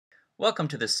Welcome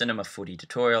to the Cinema 4D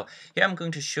tutorial. Here I'm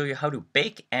going to show you how to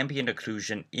bake ambient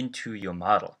occlusion into your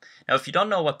model. Now if you don't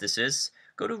know what this is,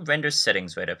 go to Render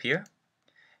Settings right up here,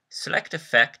 select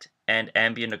Effect and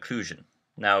Ambient Occlusion.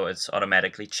 Now it's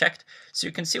automatically checked, so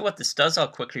you can see what this does. I'll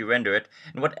quickly render it.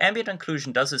 And what ambient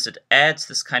occlusion does is it adds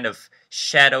this kind of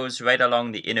shadows right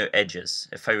along the inner edges.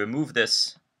 If I remove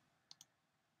this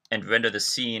and render the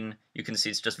scene, you can see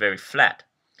it's just very flat.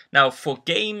 Now for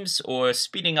games or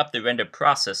speeding up the render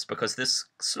process, because this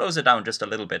slows it down just a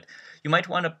little bit, you might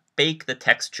want to bake the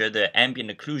texture, the ambient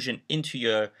occlusion, into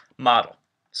your model.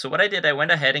 So what I did, I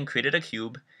went ahead and created a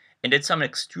cube and did some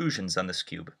extrusions on this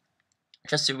cube,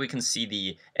 just so we can see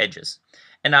the edges.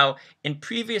 And now in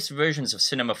previous versions of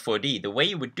Cinema 4D, the way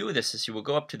you would do this is you will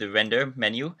go up to the Render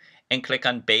menu and click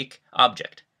on Bake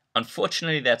Object.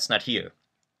 Unfortunately, that's not here.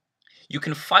 You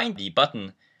can find the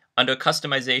button under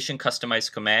Customization,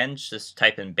 Customize Commands, just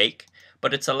type in Bake.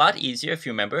 But it's a lot easier, if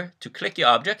you remember, to click your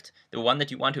object, the one that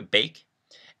you want to bake,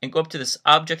 and go up to this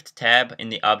Object tab in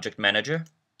the Object Manager,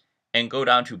 and go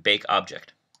down to Bake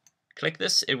Object. Click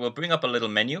this, it will bring up a little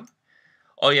menu.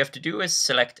 All you have to do is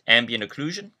select Ambient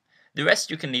Occlusion. The rest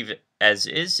you can leave it as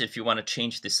is. If you want to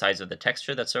change the size of the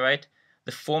texture, that's alright.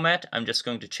 The format, I'm just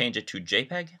going to change it to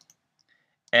JPEG.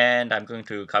 And I'm going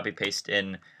to copy paste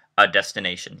in a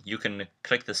destination. You can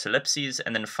click this ellipses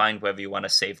and then find wherever you want to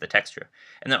save the texture.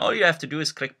 And then all you have to do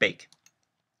is click Bake.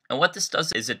 And what this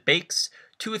does is it bakes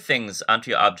two things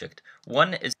onto your object.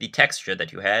 One is the texture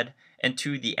that you had, and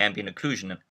two, the ambient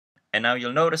occlusion. And now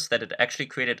you'll notice that it actually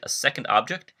created a second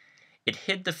object. It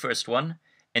hid the first one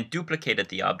and duplicated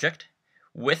the object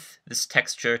with this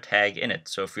texture tag in it.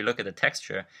 So if we look at the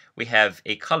texture, we have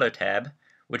a color tab,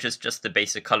 which is just the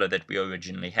basic color that we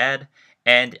originally had.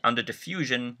 And under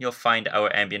diffusion, you'll find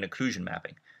our ambient occlusion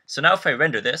mapping. So now if I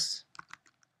render this,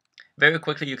 very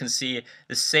quickly you can see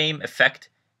the same effect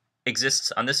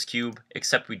exists on this cube,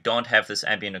 except we don't have this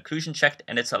ambient occlusion checked,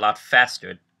 and it's a lot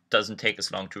faster. It doesn't take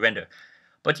as long to render.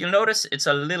 But you'll notice it's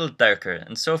a little darker,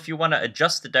 and so if you want to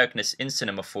adjust the darkness in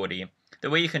Cinema 4D, the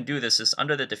way you can do this is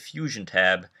under the Diffusion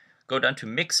tab, go down to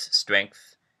Mix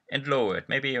Strength, and lower it,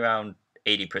 maybe around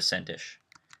 80%-ish.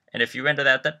 And if you render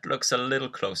that, that looks a little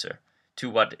closer to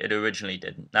what it originally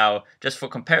did. Now, just for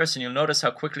comparison, you'll notice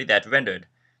how quickly that rendered.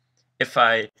 If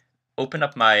I open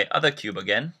up my other cube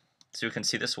again, so you can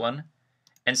see this one,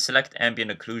 and select Ambient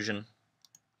Occlusion,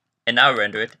 and now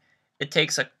render it, it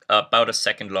takes about a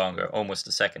second longer, almost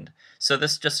a second. So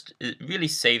this just really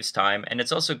saves time, and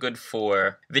it's also good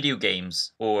for video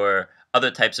games or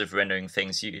other types of rendering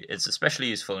things. It's especially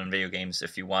useful in video games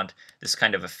if you want this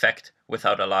kind of effect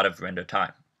without a lot of render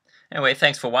time. Anyway,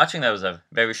 thanks for watching. That was a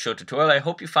very short tutorial. I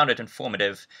hope you found it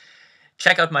informative.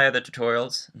 Check out my other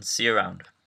tutorials and see you around.